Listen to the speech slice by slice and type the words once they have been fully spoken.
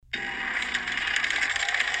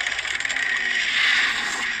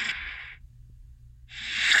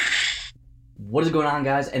What is going on,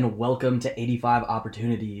 guys, and welcome to 85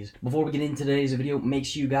 Opportunities. Before we get into today's video, make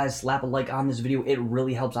sure you guys slap a like on this video. It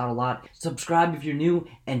really helps out a lot. Subscribe if you're new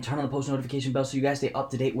and turn on the post notification bell so you guys stay up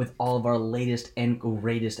to date with all of our latest and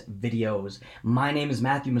greatest videos. My name is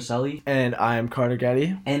Matthew Maselli. And I am Carter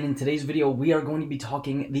Getty. And in today's video, we are going to be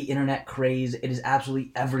talking the internet craze. It is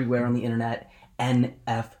absolutely everywhere on the internet.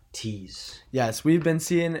 NFTs. Yes, we've been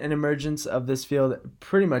seeing an emergence of this field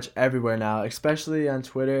pretty much everywhere now, especially on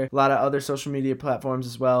Twitter, a lot of other social media platforms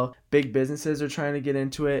as well. Big businesses are trying to get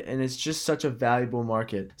into it, and it's just such a valuable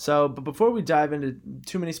market. But before we dive into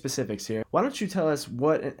too many specifics here, why don't you tell us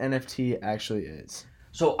what an NFT actually is?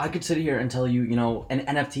 So I could sit here and tell you, an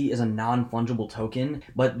NFT is a non-fungible token,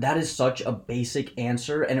 but that is such a basic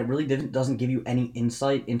answer, and it really doesn't give you any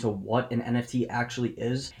insight into what an NFT actually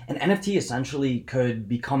is. An NFT essentially could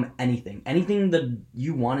become anything. Anything that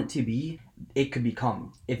you want it to be, it could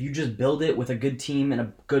become. If you just build it with a good team and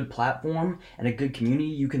a good platform and a good community,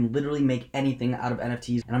 you can literally make anything out of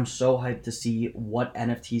NFTs, and I'm so hyped to see what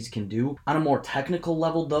NFTs can do. On a more technical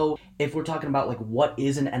level though, if we're talking about what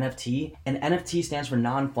is an NFT stands for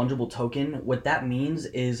non-fungible token. What that means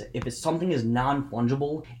is if something is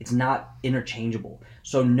non-fungible, it's not interchangeable.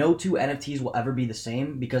 So no two NFTs will ever be the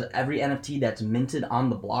same because every NFT that's minted on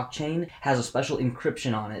the blockchain has a special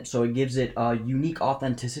encryption on it. So it gives it a unique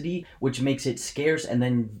authenticity, which makes it scarce, and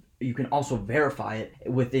then you can also verify it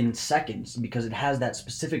within seconds because it has that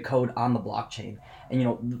specific code on the blockchain. And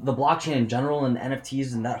the blockchain in general and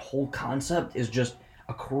NFTs and that whole concept is just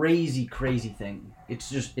a crazy thing. It's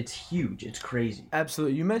huge. It's crazy.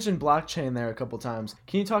 Absolutely. You mentioned blockchain there a couple times.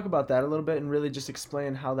 Can you talk about that a little bit and really just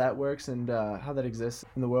explain how that works and how that exists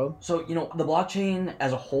in the world? So, the blockchain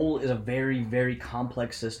as a whole is a very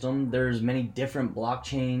complex system. There's many different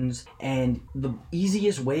blockchains, and the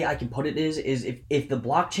easiest way I can put it is if the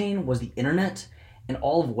blockchain was the internet and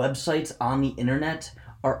all of websites on the internet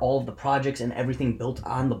are all of the projects and everything built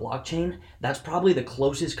on the blockchain, that's probably the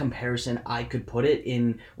closest comparison I could put it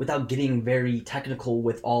in without getting very technical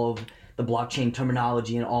with all of the blockchain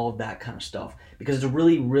terminology and all of that kind of stuff, because it's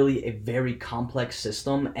really a very complex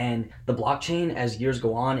system, and the blockchain as years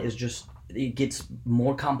go on it gets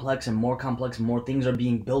more complex and more complex. More things are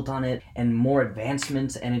being built on it and more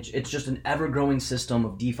advancements, and it's just an ever-growing system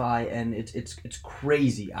of DeFi, and it's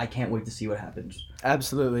crazy. I can't wait to see what happens.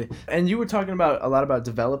 Absolutely. And you were talking a lot about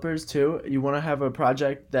developers too. You want to have a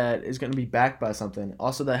project that is going to be backed by something,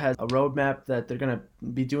 also that has a roadmap that they're going to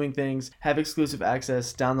be doing things, have exclusive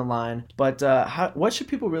access down the line. But what should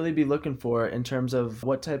people really be looking for in terms of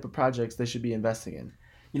what type of projects they should be investing in?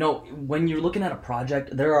 When you're looking at a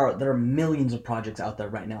project, there are millions of projects out there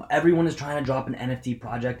right now. Everyone is trying to drop an NFT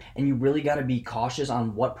project, and you really got to be cautious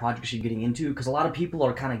on what projects you're getting into, because a lot of people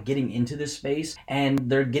are kind of getting into this space, and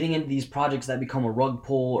they're getting into these projects that become a rug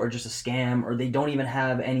pull or just a scam, or they don't even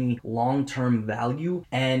have any long-term value,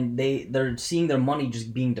 and they're seeing their money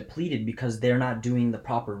just being depleted because they're not doing the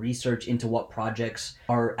proper research into what projects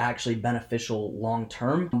are actually beneficial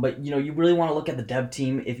long-term. But you really want to look at the dev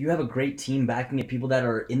team. If you have a great team backing it, people that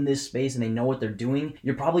are in this space and they know what they're doing,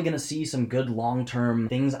 you're probably going to see some good long-term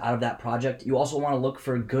things out of that project. You also want to look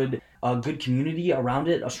for a good community around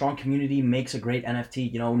it. A strong community makes a great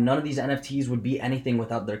NFT. None of these NFTs would be anything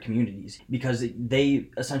without their communities, because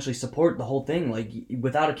they essentially support the whole thing.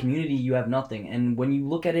 Without a community, you have nothing. And when you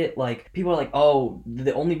look at it, people are like, oh,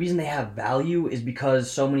 the only reason they have value is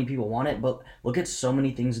because so many people want it. But look at so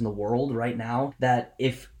many things in the world right now that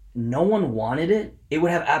if no one wanted it, it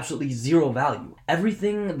would have absolutely zero value.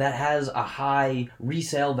 Everything that has a high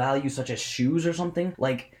resale value, such as shoes or something,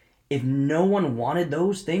 if no one wanted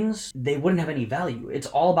those things, they wouldn't have any value. It's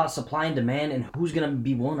all about supply and demand and who's going to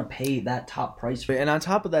be willing to pay that top price for it. And on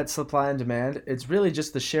top of that supply and demand, it's really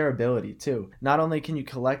just the shareability too. Not only can you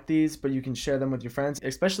collect these, but you can share them with your friends,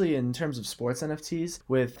 especially in terms of sports NFTs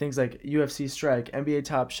with things like UFC Strike, NBA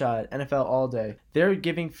Top Shot, NFL All Day. They're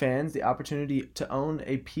giving fans the opportunity to own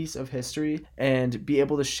a piece of history and be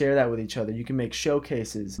able to share that with each other. You can make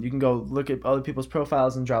showcases. You can go look at other people's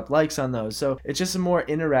profiles and drop likes on those. So it's just a more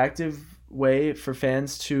interactive way for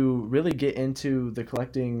fans to really get into the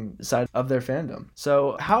collecting side of their fandom.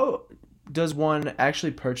 So how does one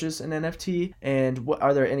actually purchase an NFT, and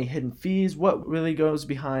are there any hidden fees? What really goes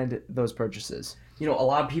behind those purchases? A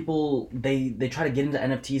lot of people, they try to get into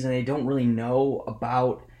NFTs and they don't really know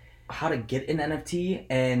about how to get an NFT,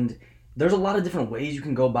 and There's a lot of different ways you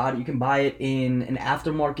can go about it. You can buy it in an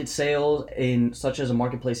aftermarket sale, in such as a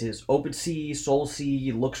marketplace is OpenSea,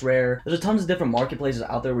 SoulSea, LooksRare. There's tons of different marketplaces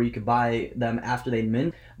out there where you could buy them after they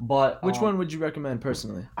mint. But Which one would you recommend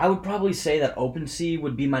personally? I would probably say that OpenSea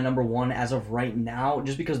would be my number one as of right now,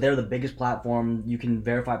 just because they're the biggest platform. You can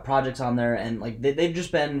verify projects on there, and like they've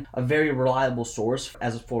just been a very reliable source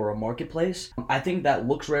as for a marketplace. I think that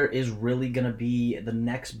LooksRare is really gonna be the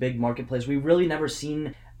next big marketplace. We've really never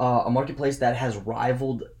seen a marketplace that has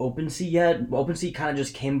rivaled OpenSea yet. OpenSea kind of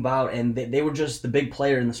just came about, and they were just the big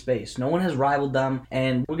player in the space. No one has rivaled them,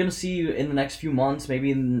 and we're gonna see in the next few months,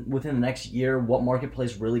 maybe within the next year, what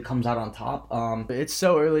marketplace really comes out on top. It's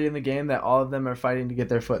so early in the game that all of them are fighting to get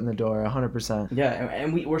their foot in the door, 100%. Yeah,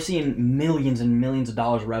 and we're seeing millions and millions of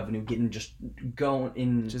dollars of revenue getting just going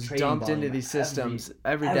in, just dumped into these systems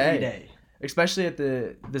every day. Especially at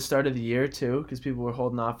the start of the year too, because people were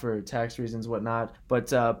holding off for tax reasons, whatnot. But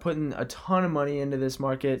putting a ton of money into this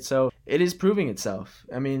market, so it is proving itself.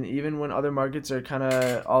 I mean, even when other markets are kind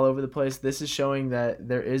of all over the place, this is showing that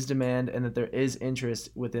there is demand and that there is interest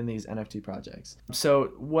within these NFT projects.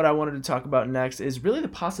 So what I wanted to talk about next is really the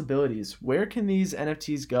possibilities. Where can these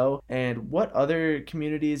NFTs go, and what other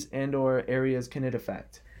communities and/or areas can it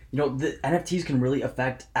affect? You know, the NFTs can really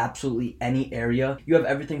affect absolutely any area. You have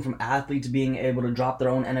everything from athletes being able to drop their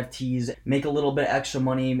own NFTs, make a little bit extra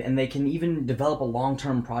money, and they can even develop a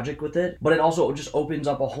long-term project with it. But it also just opens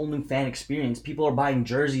up a whole new fan experience. People are buying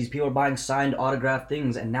jerseys, people are buying signed autographed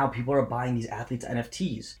things, and now people are buying these athletes'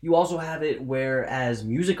 NFTs. You also have it where, as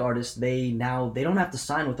music artists, they don't have to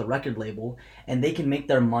sign with a record label, and they can make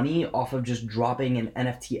their money off of just dropping an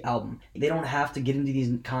NFT album. They don't have to get into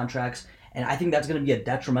these contracts. And I think that's going to be a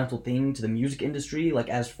detrimental thing to the music industry, like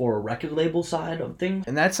as for a record label side of things.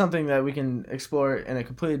 And that's something that we can explore in a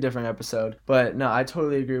completely different episode. But no, I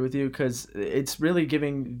totally agree with you, because it's really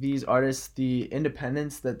giving these artists the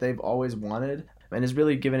independence that they've always wanted, and is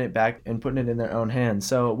really giving it back and putting it in their own hands.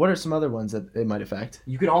 So what are some other ones that it might affect?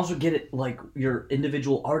 You can also get it like your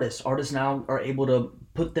individual artists. Artists now are able to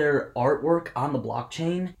put their artwork on the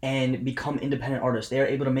blockchain and become independent artists. They are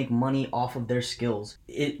able to make money off of their skills.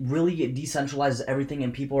 It really decentralizes everything,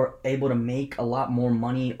 and people are able to make a lot more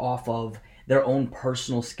money off of their own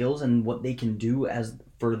personal skills and what they can do as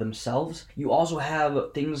for themselves. You also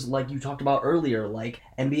have things like you talked about earlier, like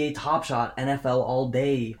NBA Top Shot, NFL All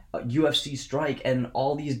Day, UFC Strike, and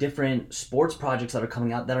all these different sports projects that are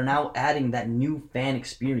coming out that are now adding that new fan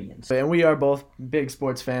experience. And we are both big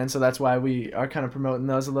sports fans, so that's why we are kind of promoting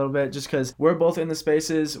those a little bit, just because we're both in the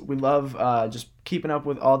spaces. We love just keeping up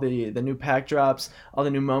with all the new pack drops, all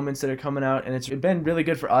the new moments that are coming out, and it's been really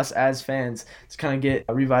good for us as fans to kind of get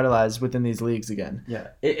revitalized within these leagues again. Yeah,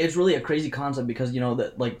 it's really a crazy concept, because, you know,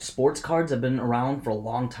 that like sports cards have been around for a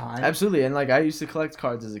long time. Absolutely, and like I used to collect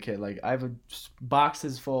cards as a kid. Like I have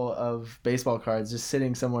boxes full of baseball cards just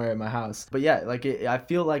sitting somewhere at my house. But yeah, like I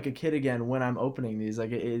feel like a kid again when I'm opening these.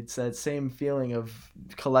 Like it's that same feeling of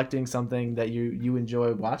collecting something that you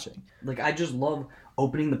enjoy watching. Like I just love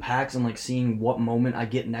opening the packs and like seeing what moment I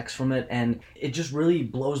get next from it, and it just really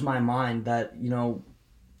blows my mind that, you know,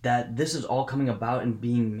 that this is all coming about and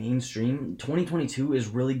being mainstream. 2022 is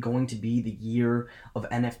really going to be the year of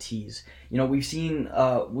NFTs. You know, we've seen,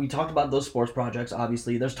 we talked about those sports projects,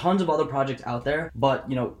 obviously. There's tons of other projects out there, but,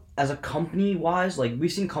 you know, as a company-wise, like,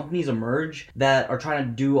 we've seen companies emerge that are trying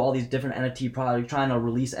to do all these different NFT projects, trying to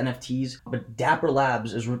release NFTs, but Dapper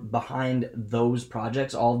Labs is behind those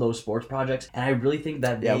projects, all those sports projects, and I really think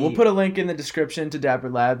that we'll put a link in the description to Dapper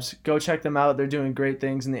Labs. Go check them out. They're doing great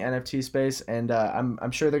things in the NFT space, and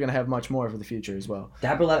I'm sure they're going to have much more for the future as well.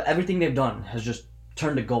 Dapper Labs, everything they've done has just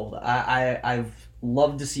turned to gold. I've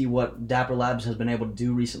loved to see what Dapper Labs has been able to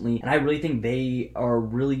do recently, and I really think they are a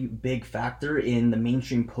really big factor in the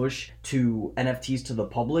mainstream push to NFTs to the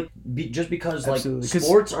public, just because Absolutely. Like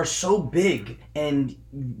sports are so big, and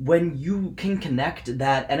when you can connect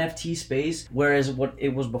that NFT space, whereas what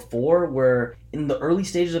it was before, where in the early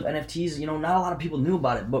stages of NFTs, you know, not a lot of people knew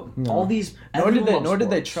about it, but all these nor did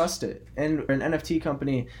they trust it. And an NFT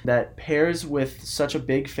company that pairs with such a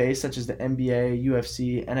big face such as the NBA,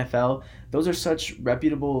 UFC, NFL, those are such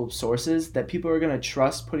reputable sources that people are going to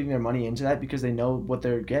trust putting their money into that, because they know what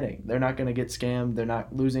they're getting. They're not going to get scammed. They're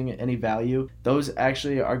not losing any value. Those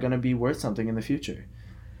actually are going to be worth something in the future.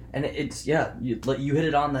 And it's, yeah, you hit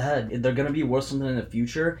it on the head. They're going to be worth something in the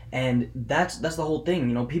future, and that's the whole thing.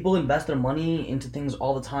 You know, people invest their money into things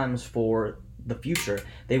all the times for the future.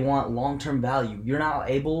 They want long-term value. You're not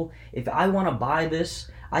able, if I want to buy this,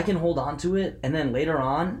 I can hold on to it, and then later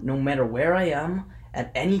on, no matter where I am,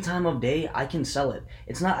 At any time of day, I can sell it.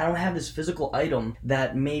 It's not, I don't have this physical item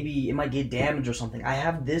that maybe it might get damaged or something. I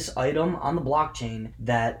have this item on the blockchain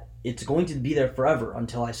that it's going to be there forever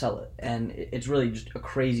until I sell it. And it's really just a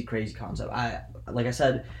crazy, crazy concept. Like I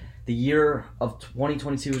said, the year of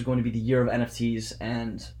 2022 is going to be the year of NFTs,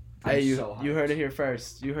 and Hey, you heard it here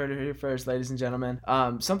first. You heard it here first, ladies and gentlemen.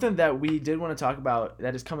 Something that we did want to talk about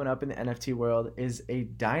that is coming up in the NFT world is a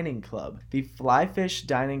dining club. The Flyfish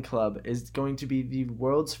Dining Club is going to be the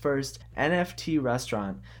world's first NFT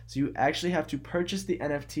restaurant. So you actually have to purchase the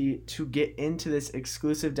NFT to get into this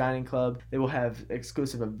exclusive dining club. They will have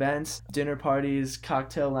exclusive events, dinner parties,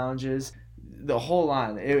 cocktail lounges, the whole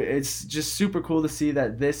line. It's just super cool to see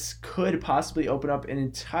that this could possibly open up an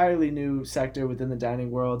entirely new sector within the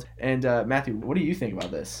dining world. And Matthew, what do you think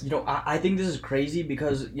about this? I think this is crazy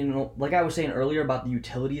because, like I was saying earlier about the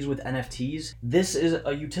utilities with NFTs, this is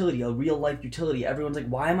a utility, a real life utility. Everyone's like,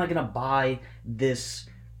 why am I going to buy this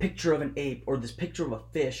picture of an ape or this picture of a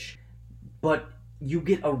fish? But you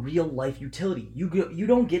get a real life utility. You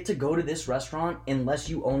don't get to go to this restaurant unless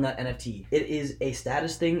you own that NFT. It is a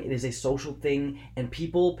status thing, it is a social thing, and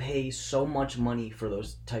people pay so much money for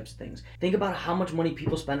those types of things. Think about how much money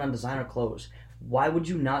people spend on designer clothes. Why would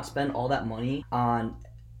you not spend all that money on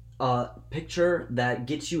a picture that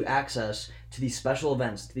gets you access to these special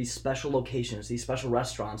events, to these special locations, these special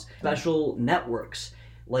restaurants, special networks?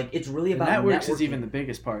 Like, it's really about networks networking. Is even the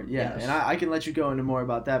biggest part, yeah. Yes. And I can let you go into more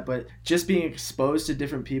about that, but just being exposed to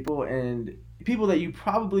different people and people that you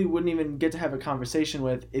probably wouldn't even get to have a conversation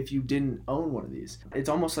with if you didn't own one of these. It's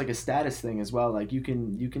almost like a status thing as well. Like, you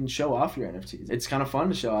can show off your NFTs. It's kind of fun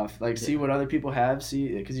to show off, like, see what other people have,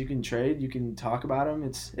 because you can trade, you can talk about them.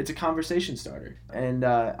 It's a conversation starter, and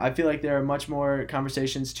I feel like there are much more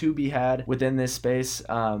conversations to be had within this space,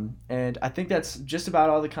 and I think that's just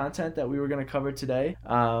about all the content that we were going to cover today.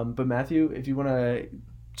 But Matthew, if you want to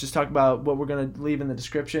just talk about what we're going to leave in the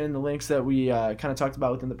description, the links that we kind of talked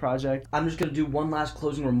about within the project. I'm just going to do one last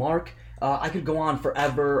closing remark. I could go on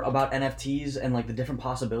forever about NFTs and like the different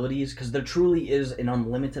possibilities, because there truly is an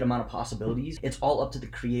unlimited amount of possibilities. It's all up to the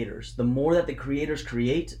creators. The more that the creators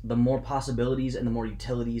create, the more possibilities and the more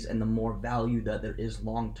utilities and the more value that there is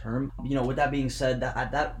long term. With that being said,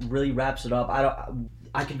 that really wraps it up.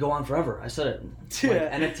 I could go on forever. I said it.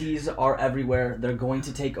 Like, NFTs are everywhere. They're going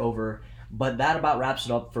to take over. But that about wraps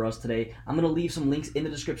it up for us today. I'm going to leave some links in the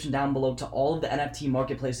description down below to all of the NFT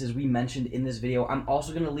marketplaces we mentioned in this video. I'm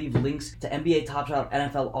also going to leave links to NBA Top Shot,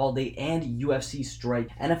 NFL All Day, and UFC Strike.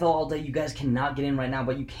 NFL All Day, you guys cannot get in right now,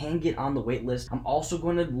 but you can get on the wait list. I'm also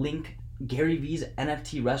going to link Gary V's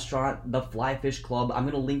NFT restaurant, the Flyfish Club. I'm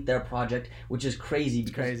going to link their project, which is crazy.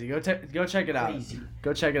 It's crazy. Go check it out. Crazy.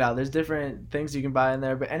 Go check it out. There's different things you can buy in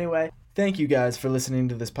there. But anyway, thank you guys for listening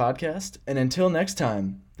to this podcast. And until next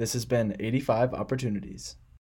time, this has been 85 Opportunities.